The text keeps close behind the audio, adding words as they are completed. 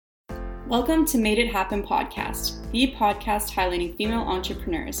Welcome to Made It Happen podcast, the podcast highlighting female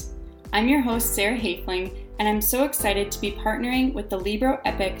entrepreneurs. I'm your host, Sarah Hafling, and I'm so excited to be partnering with the Libro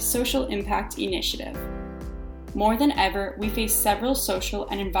Epic Social Impact Initiative. More than ever, we face several social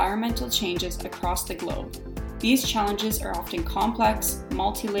and environmental changes across the globe. These challenges are often complex,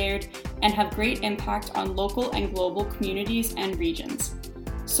 multi-layered, and have great impact on local and global communities and regions.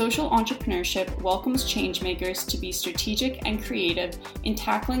 Social entrepreneurship welcomes changemakers to be strategic and creative in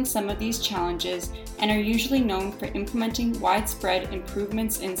tackling some of these challenges and are usually known for implementing widespread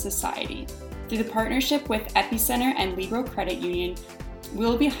improvements in society. Through the partnership with Epicenter and Libro Credit Union,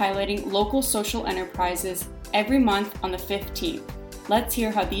 we'll be highlighting local social enterprises every month on the 15th. Let's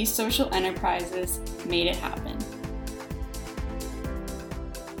hear how these social enterprises made it happen.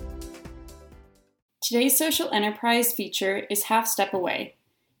 Today's social enterprise feature is Half Step Away.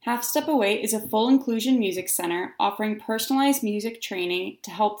 Half Step Away is a full inclusion music center offering personalized music training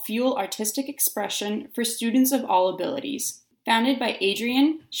to help fuel artistic expression for students of all abilities. Founded by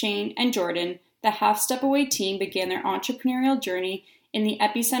Adrian, Shane, and Jordan, the Half Step Away team began their entrepreneurial journey in the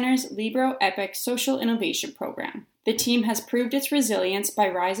Epicenter's Libro Epic Social Innovation Program. The team has proved its resilience by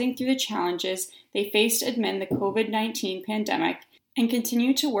rising through the challenges they faced amid the COVID-19 pandemic and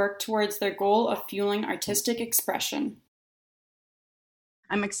continue to work towards their goal of fueling artistic expression.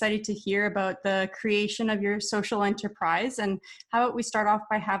 I'm excited to hear about the creation of your social enterprise, and how about we start off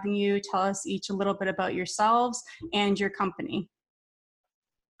by having you tell us each a little bit about yourselves and your company.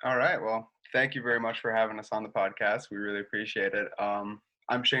 All right, well, thank you very much for having us on the podcast. We really appreciate it.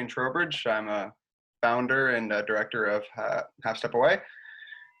 I'm Shane Trowbridge. I'm a founder and director of Half Step Away.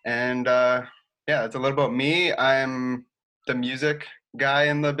 And it's a little about me. I'm the music guy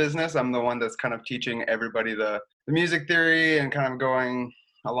in the business. I'm the one that's kind of teaching everybody the music theory and kind of going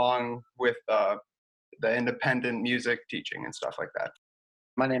along with the independent music teaching and stuff like that.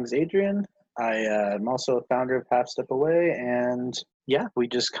 My name is Adrian. I am also a founder of Half Step Away, and we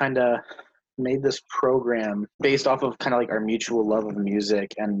just kind of made this program based off of kind of like our mutual love of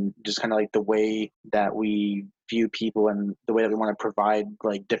music and just kind of like the way that we view people and the way that we want to provide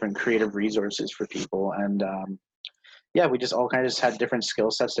like different creative resources for people. And we just all kind of just had different skill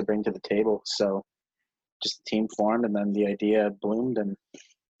sets to bring to the table. So just the team formed, and then the idea bloomed, and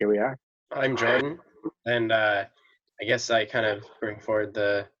here we are. I'm Jordan, and I guess I kind of bring forward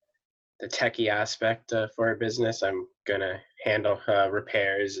the techie aspect for our business. I'm gonna handle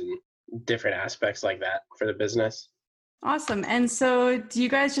repairs and different aspects like that for the business. Awesome. And so do you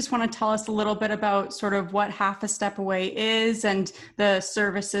guys just want to tell us a little bit about sort of what Half a Step Away is and the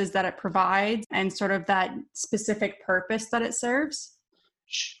services that it provides and sort of that specific purpose that it serves?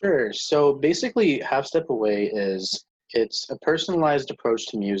 Sure. So basically, Half Step Away it's a personalized approach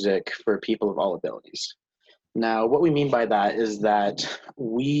to music for people of all abilities. Now, what we mean by that is that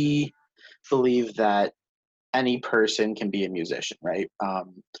we believe that any person can be a musician, right?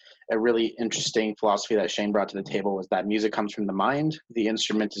 A really interesting philosophy that Shane brought to the table was that music comes from the mind. The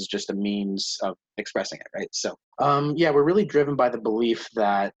instrument is just a means of expressing it, right? So, we're really driven by the belief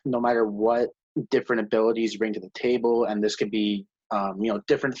that no matter what different abilities you bring to the table, and this could be,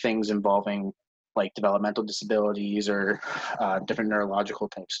 different things involving like developmental disabilities or different neurological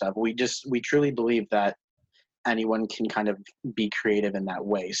type stuff. We truly believe that anyone can kind of be creative in that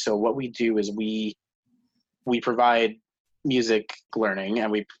way. So what we do is we provide music learning,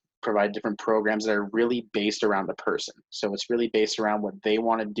 and we provide different programs that are really based around the person. So it's really based around what they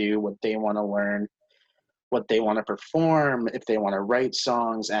want to do, what they want to learn, what they want to perform, if they want to write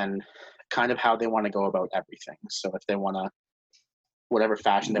songs, and kind of how they want to go about everything. So if they want to, whatever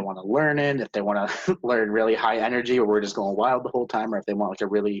fashion they want to learn in, if they want to learn really high energy or we're just going wild the whole time, or if they want like a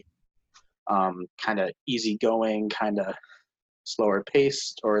really kind of easygoing, kind of slower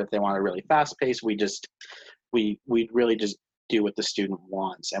paced, or if they want a really fast pace, we really just do what the student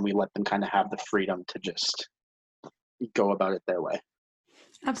wants, and we let them kind of have the freedom to just go about it their way.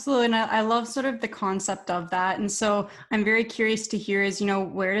 Absolutely. And I love sort of the concept of that. And so I'm very curious to hear is,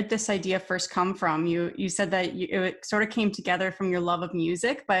 where did this idea first come from? You said that it sort of came together from your love of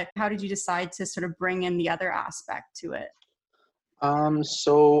music, but how did you decide to sort of bring in the other aspect to it?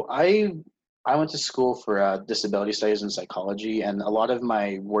 So I went to school for disability studies and psychology, and a lot of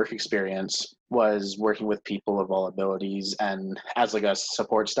my work experience was working with people of all abilities and as like a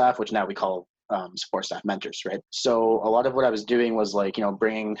support staff, which now we call support staff mentors, right? So a lot of what I was doing was like,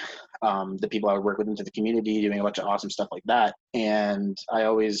 bringing the people I would work with into the community, doing a bunch of awesome stuff like that. And I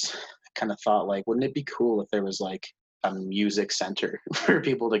always kind of thought like, wouldn't it be cool if there was like a music center for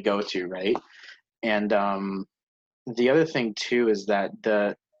people to go to, right? And the other thing too is that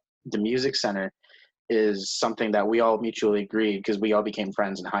the music center is something that we all mutually agreed, because we all became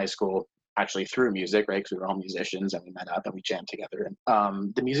friends in high school, actually through music, right? Because we were all musicians and we met up and we jammed together.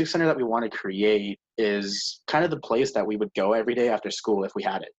 And the music center that we want to create is kind of the place that we would go every day after school if we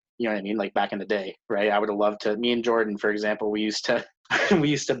had it. You know what I mean? Like back in the day, right? I would have loved to, me and Jordan, for example, we used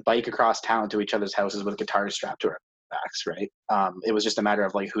to bike across town to each other's houses with guitars strapped to our backs, right? It was just a matter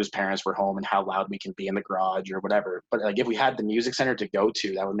of like whose parents were home and how loud we can be in the garage or whatever. But like if we had the music center to go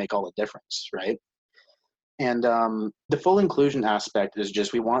to, that would make all the difference, right? And the full inclusion aspect is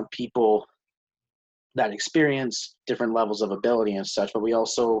just, we want people that experience different levels of ability and such, but we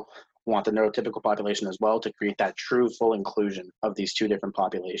also want the neurotypical population as well, to create that true full inclusion of these two different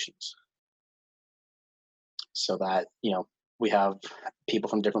populations. So that, you know, we have people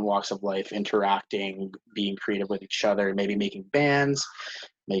from different walks of life interacting, being creative with each other, maybe making bands,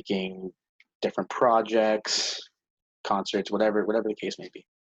 making different projects, concerts, whatever the case may be.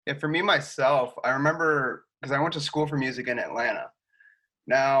 Yeah, for me, myself, I remember, because I went to school for music in Atlanta.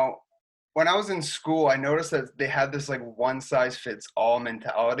 Now, when I was in school, I noticed that they had this like one size fits all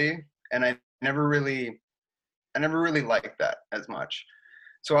mentality, and I never really liked that as much.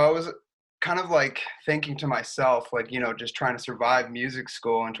 So I was kind of like thinking to myself, like, you know, just trying to survive music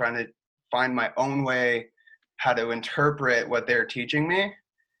school and trying to find my own way how to interpret what they're teaching me.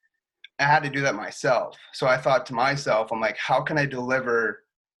 I had to do that myself. So I thought to myself, I'm like, how can I deliver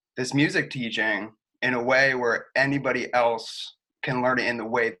this music teaching in a way where anybody else can learn it in the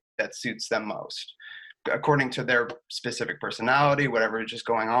way that suits them most, according to their specific personality, whatever is just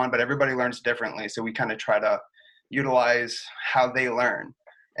going on. But everybody learns differently. So we kind of try to utilize how they learn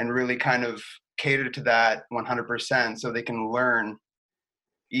and really kind of cater to that 100% so they can learn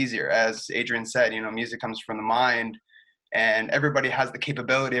easier. As Adrian said, you know, music comes from the mind, and everybody has the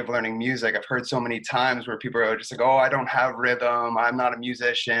capability of learning music. I've heard so many times where people are just like, oh, I don't have rhythm, I'm not a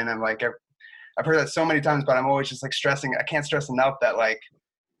musician. And like, I've heard that so many times, but I'm always just like stressing, I can't stress enough that like,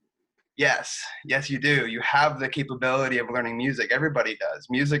 yes, you do. You have the capability of learning music. Everybody does.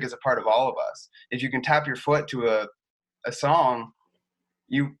 Music is a part of all of us. If you can tap your foot to a song,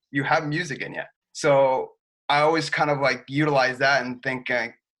 you have music in you. So I always kind of like utilize that and think,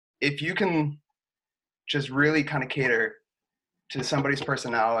 if you can just really kind of cater to somebody's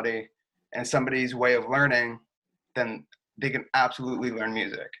personality and somebody's way of learning, then they can absolutely learn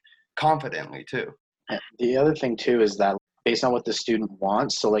music confidently too. The other thing too is that based on what the student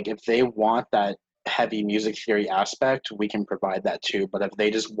wants, so like if they want that heavy music theory aspect, we can provide that too. But if they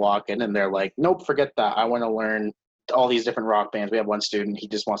just walk in and they're like, nope, forget that, I want to learn all these different rock bands. We have one student, he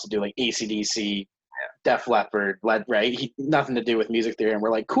just wants to do like AC/DC, Def Leppard, right? Nothing to do with music theory. And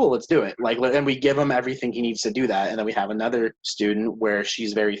we're like, cool, let's do it. Like, and we give him everything he needs to do that. And then we have another student where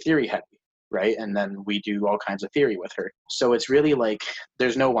she's very theory heavy, right? And then we do all kinds of theory with her. So it's really like,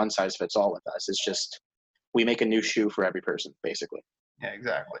 there's no one size fits all with us. It's just, we make a new shoe for every person, basically. Yeah,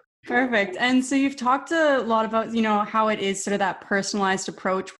 exactly. Perfect. And so you've talked a lot about, you know, how it is sort of that personalized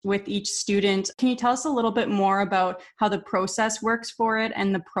approach with each student. Can you tell us a little bit more about how the process works for it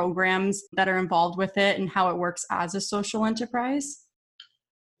and the programs that are involved with it and how it works as a social enterprise?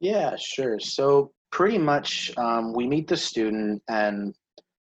 Yeah, sure. So pretty much we meet the student and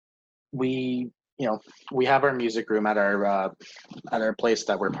we have our music room at our place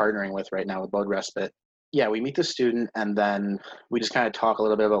that we're partnering with right now with Load Respite. Yeah, we meet the student and then we just kind of talk a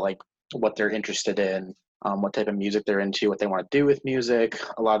little bit about like what they're interested in, what type of music they're into, what they want to do with music.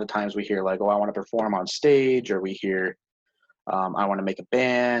 A lot of the times we hear like, oh, I want to perform on stage, or we hear, I want to make a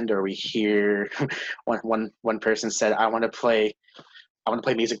band, or we hear one person said, I want to play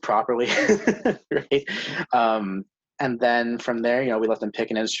music properly, right? And then from there, you know, we let them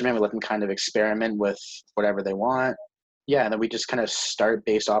pick an instrument, we let them kind of experiment with whatever they want. Yeah, and then we just kind of start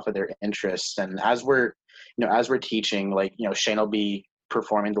based off of their interests. And as we're teaching, like, you know, Shane will be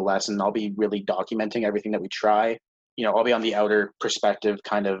performing the lesson. I'll be really documenting everything that we try. You know, I'll be on the outer perspective,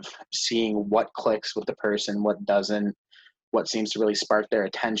 kind of seeing what clicks with the person, what doesn't, what seems to really spark their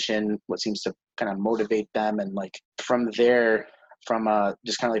attention, what seems to kind of motivate them. And like from there, from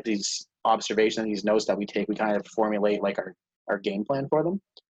just kind of like these observations, these notes that we take, we kind of formulate like our game plan for them.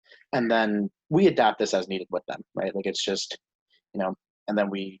 And then we adapt this as needed with them, right? Like it's just, you know, and then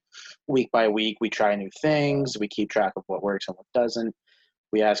we, week by week, we try new things. We keep track of what works and what doesn't.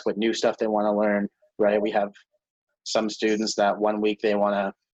 We ask what new stuff they want to learn, right? We have some students that one week they want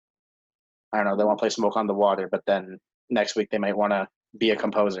to, I don't know, they want to play Smoke on the Water, but then next week they might want to be a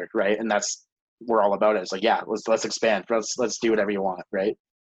composer, right? And we're all about it. It's like, yeah, let's expand. Let's do whatever you want, right?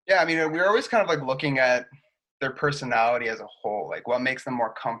 Yeah, I mean, we're always kind of like looking at their personality as a whole, like what makes them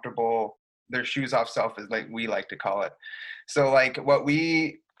more comfortable, their shoes off self, is like we like to call it. So like what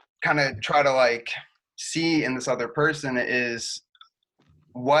we kind of try to like see in this other person is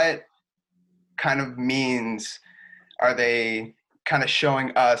what kind of means are they kind of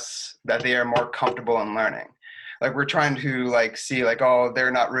showing us that they are more comfortable in learning. Like we're trying to like see like, oh,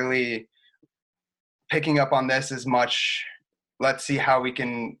 they're not really picking up on this as much. Let's see how we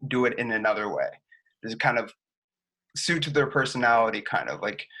can do it in another way. Just kind of suit to their personality kind of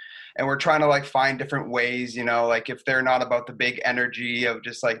like, and we're trying to like find different ways, you know, like if they're not about the big energy of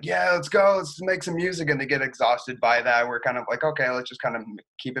just like, yeah, let's go, let's make some music, and they get exhausted by that, we're kind of like, okay, let's just kind of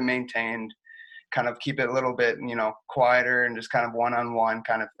keep it maintained, kind of keep it a little bit, you know, quieter and just kind of one-on-one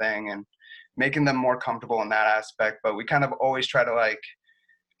kind of thing, and making them more comfortable in that aspect. But we kind of always try to like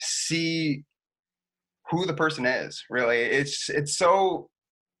see who the person is really.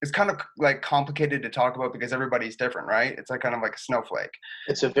 It's kind of like complicated to talk about because everybody's different, right? It's like kind of like a snowflake.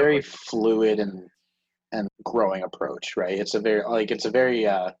 It's a very fluid and growing approach, right? It's like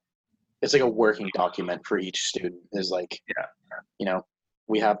a working document for each student. Is like, yeah, you know,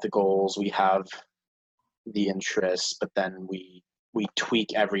 we have the goals, we have the interests, but then we tweak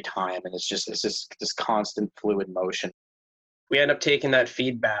every time, and it's just this constant fluid motion. We end up taking that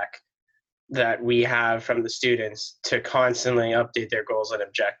feedback that we have from the students to constantly update their goals and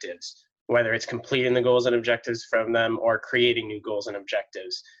objectives, whether it's completing the goals and objectives from them or creating new goals and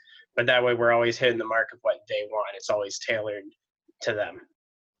objectives. But that way we're always hitting the mark of what they want. It's always tailored to them.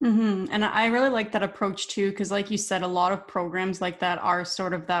 Mm-hmm. And I really like that approach too, because like you said, a lot of programs like that are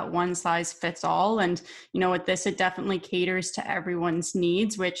sort of that one size fits all. And, you know, with this, it definitely caters to everyone's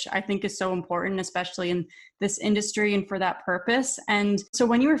needs, which I think is so important, especially in this industry and for that purpose. And so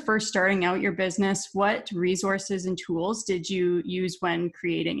when you were first starting out your business, what resources and tools did you use when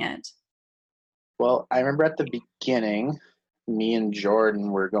creating it? Well, I remember at the beginning, me and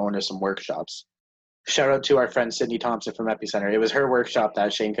Jordan were going to some workshops. Shout out to our friend Sydney Thompson from Epicenter. It was her workshop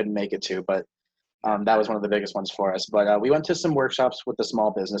that Shane couldn't make it to, but that was one of the biggest ones for us. But we went to some workshops with the Small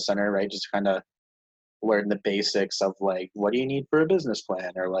Business Center, right? Just kind of learn the basics of like, what do you need for a business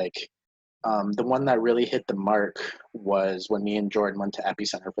plan? Or like the one that really hit the mark was when me and Jordan went to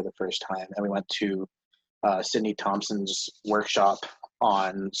Epicenter for the first time, and we went to Sydney Thompson's workshop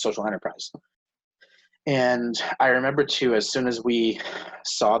on social enterprise. And I remember too, as soon as we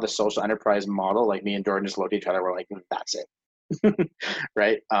saw the social enterprise model, like me and Jordan just looked at each other, we're like, that's it.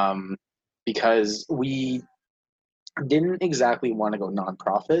 Right? Because we didn't exactly want to go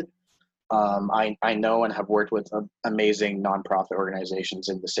nonprofit. I know and have worked with amazing nonprofit organizations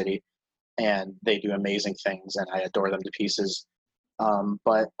in the city, and they do amazing things, and I adore them to pieces.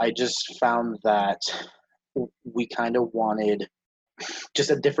 But I just found that we kind of wanted just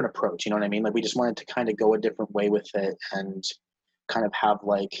a different approach, you know what I mean? Like we just wanted to kind of go a different way with it and kind of have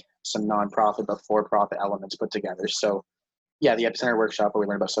like some nonprofit but for-profit elements put together. So yeah, the Epicenter workshop where we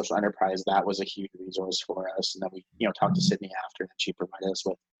learned about social enterprise, that was a huge resource for us. And then we, you know, talked to Sydney after, and she provided us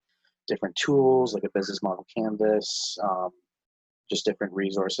with different tools like a business model canvas, just different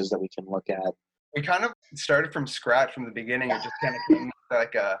resources that we can look at. We kind of started from scratch from the beginning. It just kind of came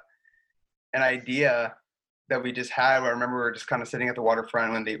like an idea that we just had. I remember we were just kind of sitting at the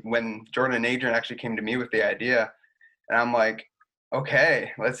waterfront when Jordan and Adrian actually came to me with the idea, and I'm like,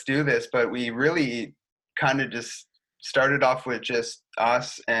 okay, let's do this. But we really kind of just started off with just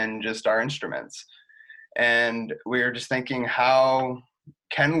us and just our instruments, and we were just thinking, how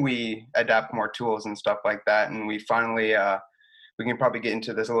can we adapt more tools and stuff like that? And we finally we can probably get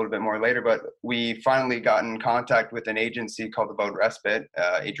into this a little bit more later, but we finally got in contact with an agency called About Respite.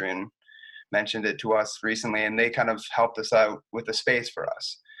 Adrian mentioned it to us recently, and they kind of helped us out with the space for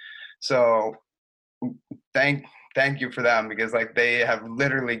us. So thank you for them, because like they have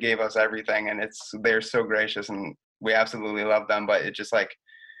literally gave us everything, and they're so gracious, and we absolutely love them. But it just like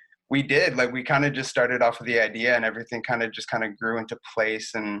we kind of just started off with the idea, and everything kind of grew into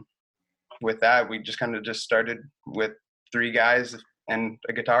place. And with that, we just kind of just started with 3 guys and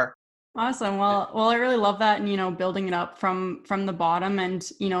a guitar. Awesome. Well, I really love that. And, you know, building it up from the bottom, and,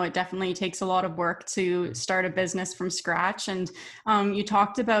 you know, it definitely takes a lot of work to start a business from scratch. And you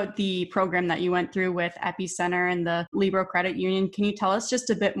talked about the program that you went through with Epicenter and the Libro Credit Union. Can you tell us just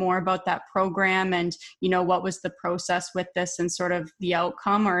a bit more about that program and, you know, what was the process with this and sort of the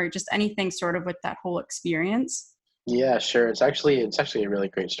outcome, or just anything sort of with that whole experience? Yeah, sure. It's actually a really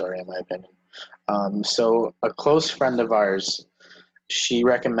great story in my opinion. So a close friend of ours, she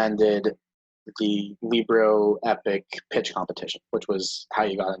recommended the Libro Epic pitch competition, which was how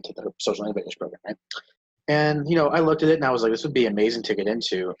you got into the social innovators program, right? And, you know, I looked at it and I was like, this would be amazing to get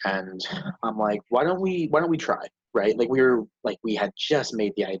into. And I'm like, why don't we try, right? Like we had just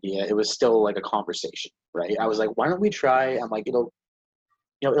made the idea. It was still like a conversation, right? I was like, why don't we try? I'm like,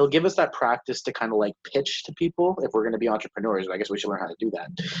 it'll give us that practice to kind of like pitch to people. If we're going to be entrepreneurs, I guess we should learn how to do that.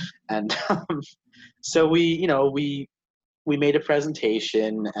 And so we made a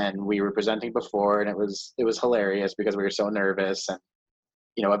presentation, and we were presenting before, and it was hilarious because we were so nervous. And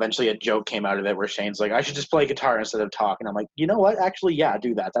eventually a joke came out of it where Shane's like, I should just play guitar instead of talk. And I'm like, you know what? Actually, yeah,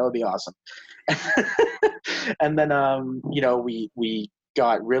 do that. That would be awesome. And then, we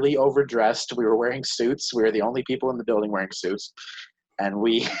got really overdressed. We were wearing suits. We were the only people in the building wearing suits. And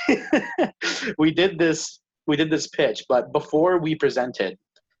we we did this pitch. But before we presented,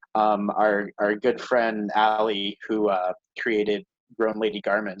 our good friend Allie, who created Grown Lady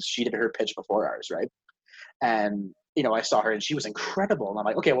Garments, she did her pitch before ours, right? And I saw her and she was incredible. And I'm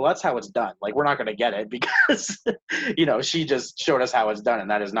like, okay, well, that's how it's done. Like, we're not going to get it because, she just showed us how it's done,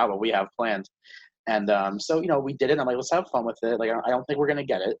 and that is not what we have planned. And so, we did it. I'm like, let's have fun with it. Like, I don't think we're going to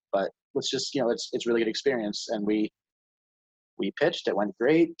get it, but let's just, it's really good experience. And we pitched. It went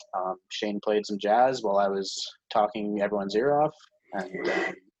great. Shane played some jazz while I was talking everyone's ear off.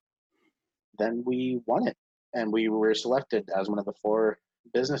 And then we won it. And we were selected as one of the 4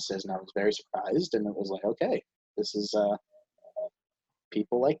 businesses. And I was very surprised. And it was like, okay, this is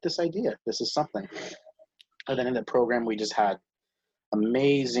people like this idea. This is something. And then in the program, we just had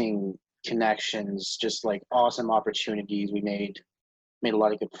amazing connections, just like awesome opportunities. We made a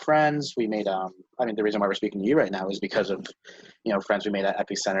lot of good friends. We made the reason why we're speaking to you right now is because of friends we made at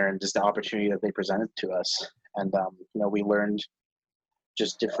Epicenter and just the opportunity that they presented to us. And we learned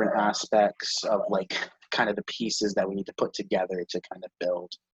just different aspects of like kind of the pieces that we need to put together to kind of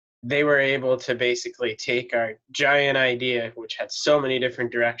build. They were able to basically take our giant idea, which had so many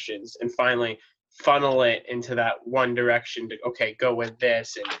different directions, and finally funnel it into that one direction to, okay, go with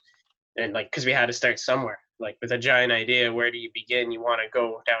this. And like, because we had to start somewhere. Like, with a giant idea, where do you begin? You want to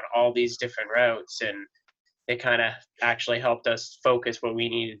go down all these different routes, and it kind of actually helped us focus what we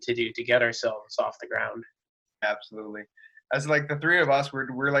needed to do to get ourselves off the ground. Absolutely. As like the 3 of us, we're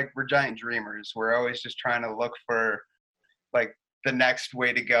giant dreamers. We're always just trying to look for like the next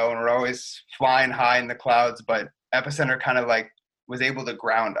way to go, and we're always flying high in the clouds. But Epicenter kind of like was able to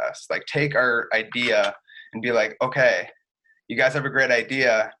ground us, like take our idea and be like, okay, you guys have a great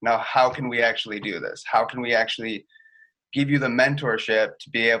idea. Now, how can we actually do this? How can we actually give you the mentorship to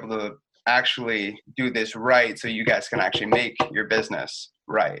be able to actually do this right, so you guys can actually make your business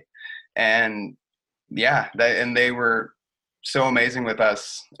right? And yeah, they were so amazing with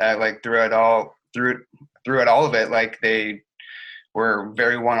us, like throughout all of it. Like, they were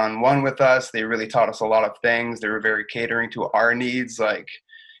very one-on-one with us. They really taught us a lot of things. They were very catering to our needs. Like,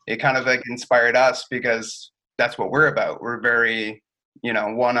 it kind of like inspired us because that's what we're about. We're very,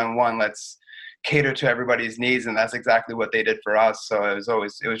 one-on-one. Let's cater to everybody's needs, and that's exactly what they did for us. So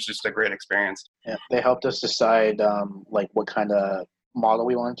it was just a great experience. Yeah, they helped us decide like what kind of model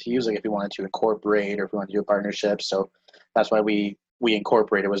we wanted to use, like if we wanted to incorporate or if we wanted to do a partnership. So that's why we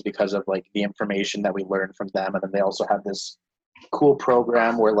incorporated, was because of like the information that we learned from them. And then they also had this cool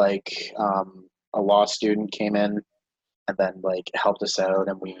program where like a law student came in and then like helped us out,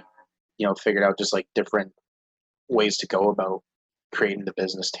 and we figured out just like different ways to go about creating the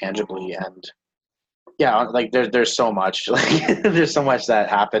business tangibly. And yeah, like there's so much, like there's so much that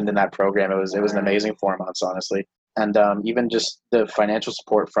happened in that program. It was an amazing 4 months, honestly. And even just the financial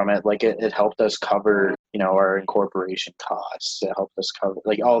support from it, like it helped us cover our incorporation costs. It helped us cover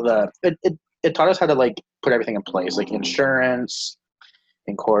like all the it taught us how to like put everything in place, like insurance,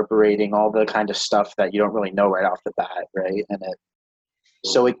 incorporating, all the kind of stuff that you don't really know right off the bat, right? And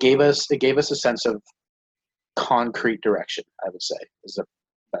it gave us a sense of concrete direction, I would say, is the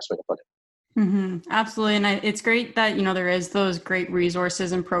best way to put it. Mm-hmm. Absolutely. And it's great that, there is those great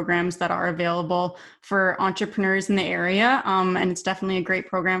resources and programs that are available for entrepreneurs in the area. And it's definitely a great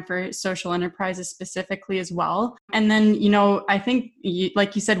program for social enterprises specifically as well. And then, I think,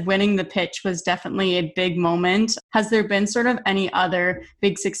 like you said, winning the pitch was definitely a big moment. Has there been sort of any other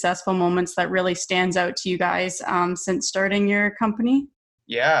big successful moments that really stands out to you guys since starting your company?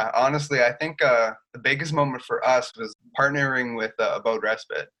 Yeah, honestly, I think the biggest moment for us was partnering with Abode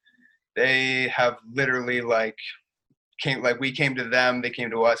Respite. They have literally we came to them, they came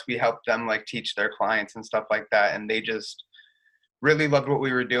to us, we helped them like teach their clients and stuff like that. And they just really loved what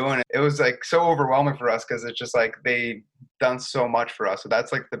we were doing. It was like so overwhelming for us because it's just like they done so much for us. So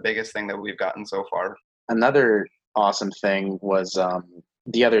that's like the biggest thing that we've gotten so far. Another awesome thing was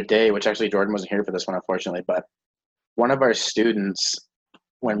the other day, which actually Jordan wasn't here for this one, unfortunately, but one of our students,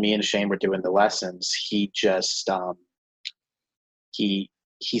 when me and Shane were doing the lessons, he just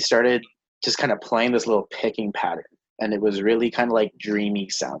he started just kind of playing this little picking pattern, and it was really kind of like dreamy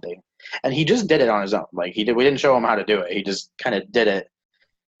sounding. And he just did it on his own. Like we didn't show him how to do it. He just kind of did it.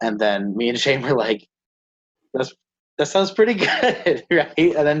 And then me and Shane were like, that sounds pretty good, right?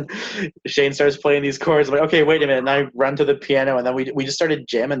 And then Shane starts playing these chords. I'm like, okay, wait a minute. And I run to the piano, and then we just started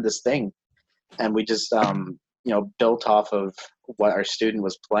jamming this thing, and we just built off of what our student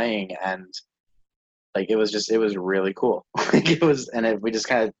was playing, and like it was really cool. We just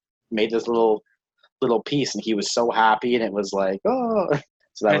kind of made this little piece, and he was so happy, and it was like, oh.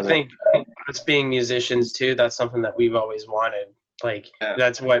 So that I think us being musicians too, that's something that we've always wanted. Like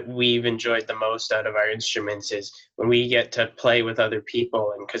that's what we've enjoyed the most out of our instruments is when we get to play with other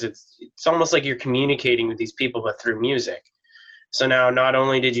people, and because it's almost like you're communicating with these people but through music. So now not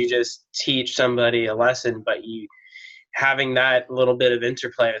only did you just teach somebody a lesson, but you having that little bit of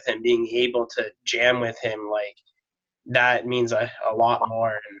interplay with him, being able to jam with him, like that means a lot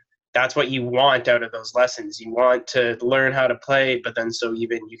more. And that's what you want out of those lessons. You want to learn how to play, but then so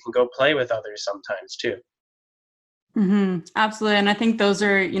even you can go play with others sometimes too. Mm-hmm. Absolutely. And I think those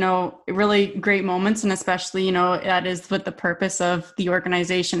are, really great moments. And especially, that is what the purpose of the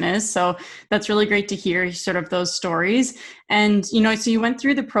organization is. So that's really great to hear sort of those stories. And, so you went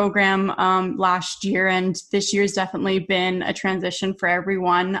through the program last year, and this year's definitely been a transition for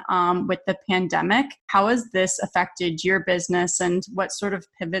everyone with the pandemic. How has this affected your business, and what sort of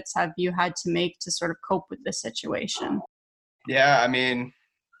pivots have you had to make to sort of cope with this situation? Yeah, I mean,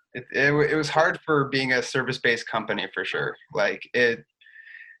 it was hard for being a service-based company for sure. Like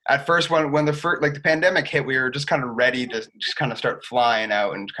at first when the pandemic hit, we were just kind of ready to just kind of start flying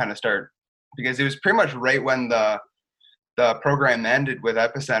out and kind of start, because it was pretty much right when the program ended with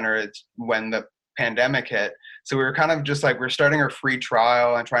Epicenter. It's when the pandemic hit. So we were kind of just like, we're starting our free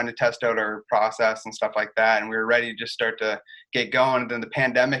trial and trying to test out our process and stuff like that. And we were ready to just start to get going. And then the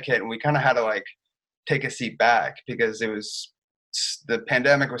pandemic hit, and we kind of had to like take a seat back because the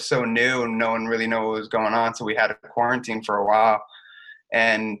pandemic was so new and no one really knew what was going on. So we had to quarantine for a while.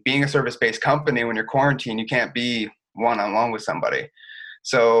 And being a service-based company, when you're quarantined, you can't be one-on-one with somebody.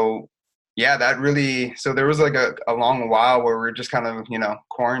 So yeah, so there was like a long while where we were just kind of,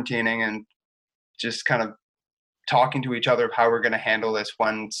 quarantining and just kind of talking to each other of how we're going to handle this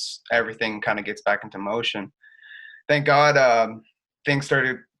once everything kind of gets back into motion. Thank God things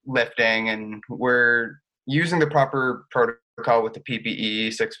started lifting, and we're using the proper protocol with the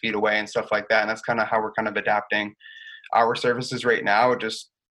PPE, 6 feet away and stuff like that. And that's kind of how we're kind of adapting our services right now.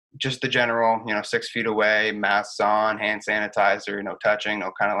 Just the general, 6 feet away, masks on, hand sanitizer, no touching,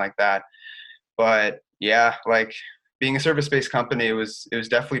 no kind of like that. But yeah, like being a service-based company, it was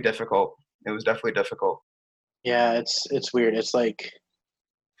definitely difficult. It was definitely difficult. Yeah, it's weird. It's like,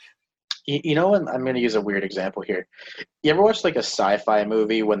 when I'm going to use a weird example here. You ever watch like a sci-fi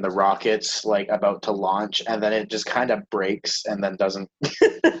movie when the rocket's like about to launch and then it just kind of breaks and then doesn't?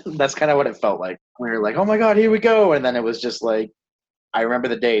 That's kind of what it felt like. We were like, oh my God, here we go. And then it was just like, I remember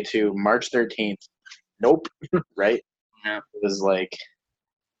the day too, March 13th. Nope. Right? Yeah. It was like,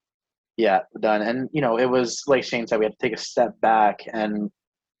 yeah, done. And, it was like Shane said, we had to take a step back. And,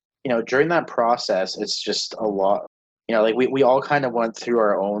 during that process, it's just a lot. Like we all kind of went through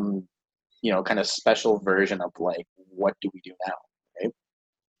our own kind of special version of like, what do we do now? Right?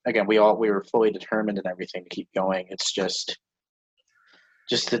 Again, we were fully determined and everything to keep going. It's just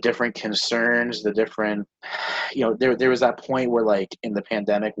the different concerns, the different, there was that point where like in the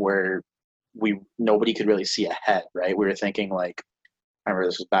pandemic where nobody could really see ahead, right? We were thinking like, I remember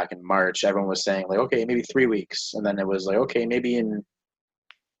this was back in March, everyone was saying like, okay, maybe 3 weeks. And then it was like, okay, maybe in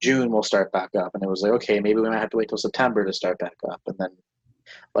June we'll start back up. And it was like, okay, maybe we might have to wait till September to start back up. And then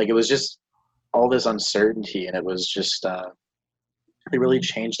like, it was just all this uncertainty, and it was just it really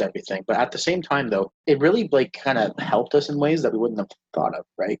changed everything. But at the same time though, it really like kind of helped us in ways that we wouldn't have thought of,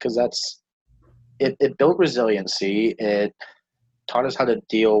 right? Because it built resiliency. It taught us how to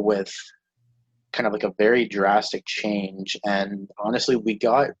deal with kind of like a very drastic change. And honestly, we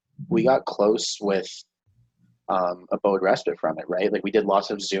got close with Abode Respite from it, right? Like we did lots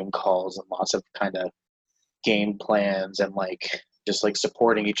of Zoom calls and lots of kind of game plans and like just like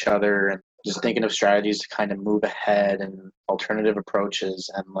supporting each other and just thinking of strategies to kind of move ahead and alternative approaches.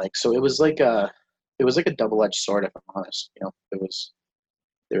 And like, so it was like a double-edged sword, if I'm honest. There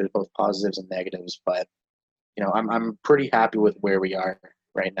was both positives and negatives, but I'm pretty happy with where we are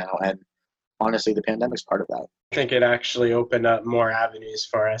right now. And honestly, the pandemic's part of that. I think it actually opened up more avenues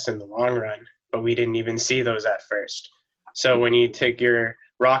for us in the long run, but we didn't even see those at first. So when you take your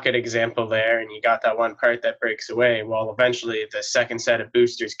rocket example there and you got that one part that breaks away, well, eventually the second set of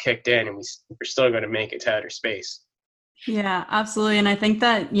boosters kicked in and we're still going to make it to outer space. Yeah, absolutely. And I think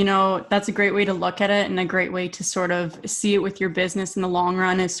that, that's a great way to look at it, and a great way to sort of see it with your business in the long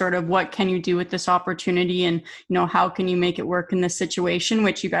run is sort of what can you do with this opportunity, and, how can you make it work in this situation,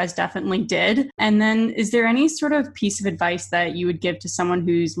 which you guys definitely did. And then is there any sort of piece of advice that you would give to someone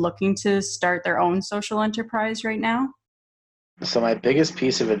who's looking to start their own social enterprise right now? So my biggest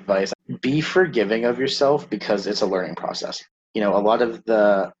piece of advice, be forgiving of yourself because it's a learning process. A lot of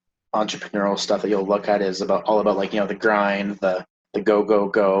the entrepreneurial stuff that you'll look at is all about like, the grind, the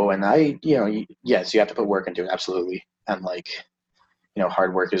go. And yes, you have to put work into it. Absolutely. And like,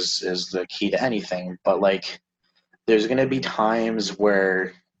 hard work is the key to anything, but like, there's going to be times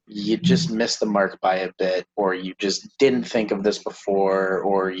where you just miss the mark by a bit, or you just didn't think of this before,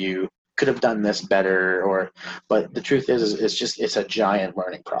 or you could have done this better, but the truth is it's a giant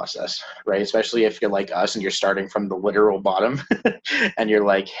learning process, right? Especially if you're like us and you're starting from the literal bottom and you're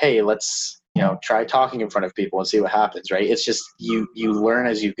like, hey, let's try talking in front of people and see what happens, right? It's just you learn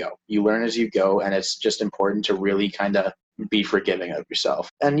as you go, and it's just important to really kind of be forgiving of yourself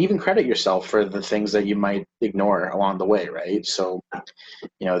and even credit yourself for the things that you might ignore along the way, right? So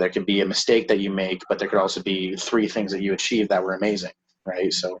there could be a mistake that you make, but there could also be 3 things that you achieve that were amazing,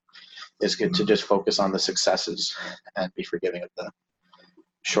 right? So it's good to just focus on the successes and be forgiving of the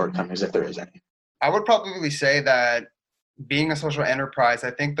shortcomings if there is any. I would probably say that being a social enterprise,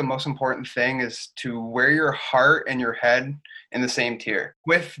 I think the most important thing is to wear your heart and your head in the same tier.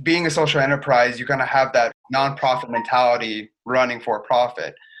 With being a social enterprise, you kind of have that nonprofit mentality running for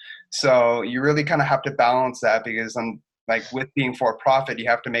profit. So you really kind of have to balance that, because with being for profit, you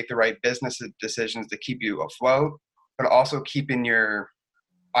have to make the right business decisions to keep you afloat, but also keeping your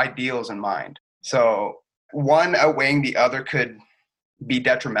ideals in mind. So one outweighing the other could be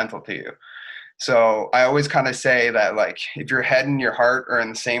detrimental to you. So I always kind of say that, like, if your head and your heart are in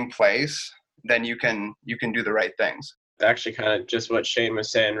the same place, then you can do the right things. Actually, kind of just what Shane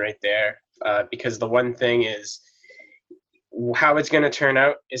was saying right there, because the one thing is how it's going to turn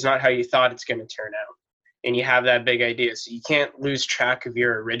out is not how you thought it's going to turn out. And you have that big idea. So you can't lose track of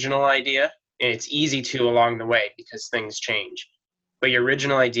your original idea. And it's easy to along the way because things change. But your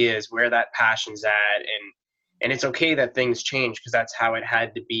original idea is where that passion's at, and it's okay that things change, because that's how it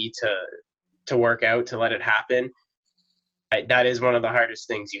had to be to work out, to let it happen. That is one of the hardest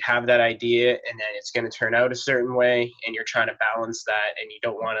things. You have that idea, and then it's going to turn out a certain way, and you're trying to balance that, and you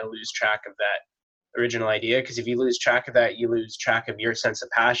don't want to lose track of that original idea, because if you lose track of that, you lose track of your sense of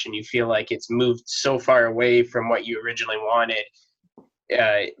passion. You feel like it's moved so far away from what you originally wanted,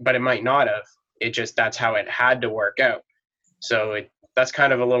 but it might not have. That's how it had to work out. So that's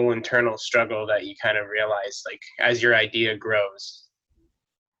kind of a little internal struggle that you kind of realize, like, as your idea grows.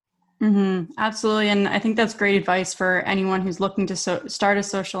 Mm-hmm. Absolutely. And I think that's great advice for anyone who's looking to start a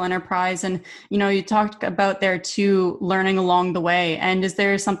social enterprise. And, you talked about there too, learning along the way. And is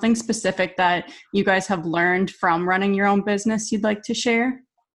there something specific that you guys have learned from running your own business you'd like to share?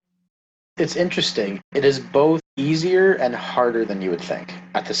 It's interesting. It is both easier and harder than you would think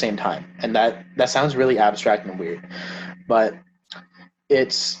at the same time. And that sounds really abstract and weird, but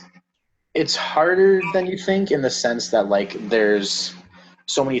it's harder than you think, in the sense that, like, there's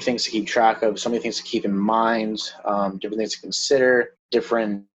so many things to keep track of, so many things to keep in mind, different things to consider,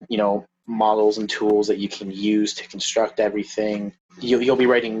 different, models and tools that you can use to construct everything. You'll be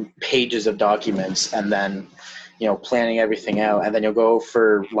writing pages of documents and then, planning everything out. And then you'll go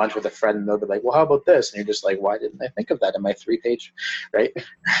for lunch with a friend and they'll be like, well, how about this? And you're just like, why didn't I think of that in my 3-page, right?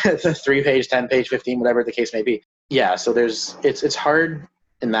 3-page, 10-page, 15, whatever the case may be. Yeah. So it's hard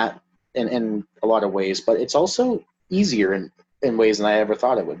in that, in a lot of ways, but it's also easier in ways than I ever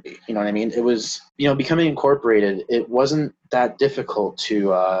thought it would be. You know what I mean? It was, becoming incorporated, it wasn't that difficult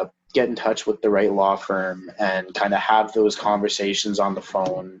to get in touch with the right law firm and kind of have those conversations on the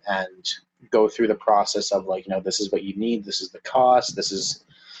phone and go through the process of, like, this is what you need, this is the cost,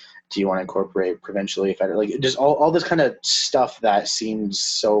 do you want to incorporate provincially, federally, like, just all this kind of stuff that seems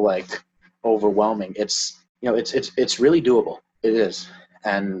so, like, overwhelming. It's, it's really doable. It is.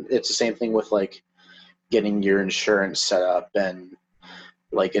 And it's the same thing with, like, getting your insurance set up, and,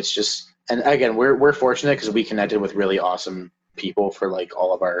 like, it's just, and again, we're fortunate because we connected with really awesome people for, like,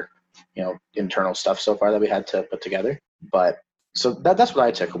 all of our, internal stuff so far that we had to put together. But so that's what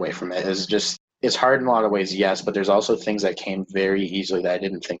I took away from it, is just, it's hard in a lot of ways, yes, but there's also things that came very easily that I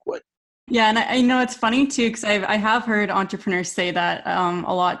didn't think would. Yeah, and I know it's funny too, because I have heard entrepreneurs say that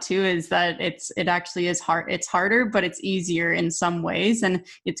a lot too, is that it actually is hard. It's harder, but it's easier in some ways. And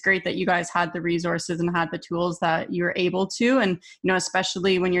it's great that you guys had the resources and had the tools that you were able to. And,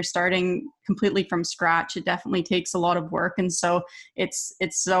 especially when you're starting completely from scratch, it definitely takes a lot of work. And so it's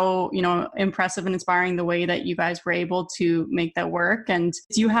so, impressive and inspiring the way that you guys were able to make that work. And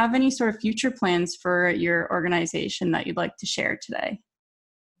do you have any sort of future plans for your organization that you'd like to share today?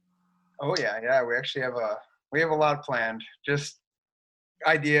 Oh yeah. We actually have a lot planned, just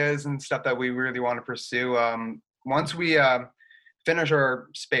ideas and stuff that we really want to pursue. Once we finish our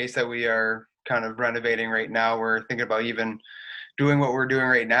space that we are kind of renovating right now, we're thinking about even doing what we're doing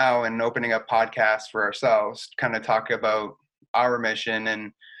right now and opening up podcasts for ourselves, kind of talk about our mission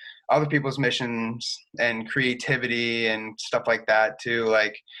and other people's missions and creativity and stuff like that too.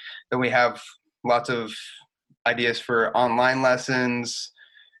 Like, then we have lots of ideas for online lessons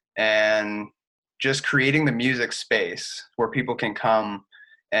and just creating the music space where people can come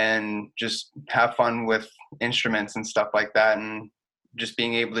and just have fun with instruments and stuff like that, and just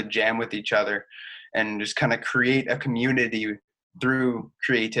being able to jam with each other and just kind of create a community through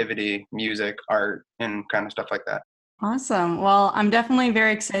creativity, music, art, and kind of stuff like that. Awesome. Well, I'm definitely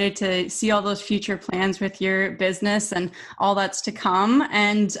very excited to see all those future plans with your business and all that's to come.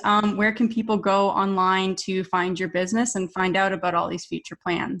 And where can people go online to find your business and find out about all these future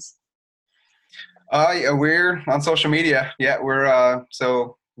plans? Yeah, we're on social media. Yeah, we're on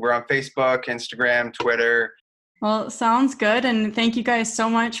Facebook, Instagram, Twitter. Well, sounds good. And thank you guys so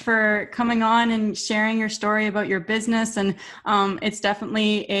much for coming on and sharing your story about your business. And it's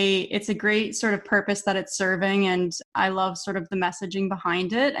definitely it's a great sort of purpose that it's serving. And I love sort of the messaging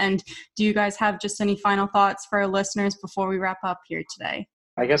behind it. And do you guys have just any final thoughts for our listeners before we wrap up here today?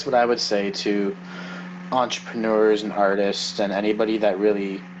 I guess what I would say to entrepreneurs and artists and anybody that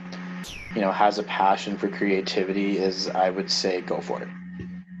really, has a passion for creativity is, I would say, go for it.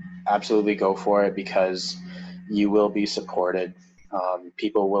 Absolutely go for it, because you will be supported.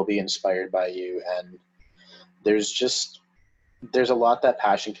 People will be inspired by you. And there's a lot that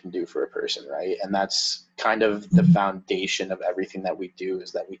passion can do for a person, right? And that's kind of the foundation of everything that we do,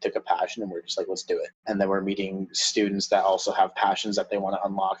 is that we took a passion and we're just like, let's do it. And then we're meeting students that also have passions that they want to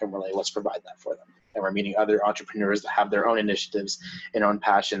unlock, and we're like, let's provide that for them. And we're meeting other entrepreneurs that have their own initiatives and own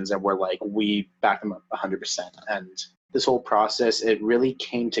passions, and we're like, we back them up 100%. And this whole process, it really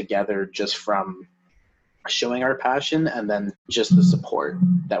came together just from showing our passion and then just the support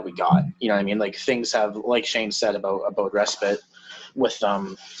that we got. You know what I mean? Like, things have, like Shane said about Respite, with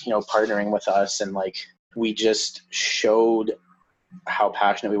partnering with us, and like, we just showed how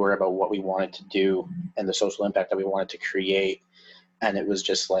passionate we were about what we wanted to do and the social impact that we wanted to create. And it was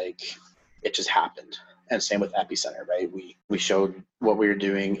just like, it just happened. And same with Epicenter, right? We showed what we were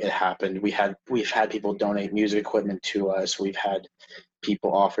doing. It happened. We've had people donate music equipment to us. We've had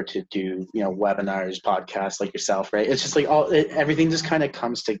people offer to do, webinars, podcasts like yourself, right? It's just like everything just kind of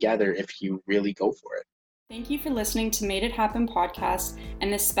comes together if you really go for it. Thank you for listening to Made It Happen podcast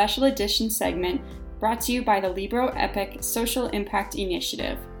and this special edition segment brought to you by the Libro Epic Social Impact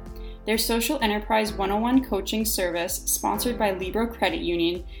Initiative. Their Social Enterprise 101 coaching service, sponsored by Libro Credit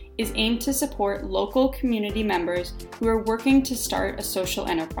Union, is aimed to support local community members who are working to start a social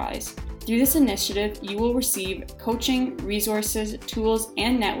enterprise. Through this initiative, you will receive coaching, resources, tools,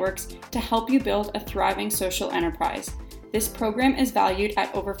 and networks to help you build a thriving social enterprise. This program is valued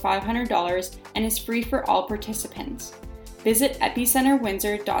at over $500 and is free for all participants. Visit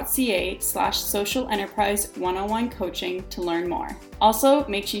epicenterwindsor.ca/social enterprise 101 coaching to learn more. Also,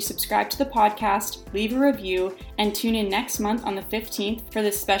 make sure you subscribe to the podcast, leave a review, and tune in next month on the 15th for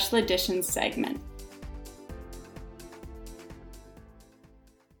the special editions segment.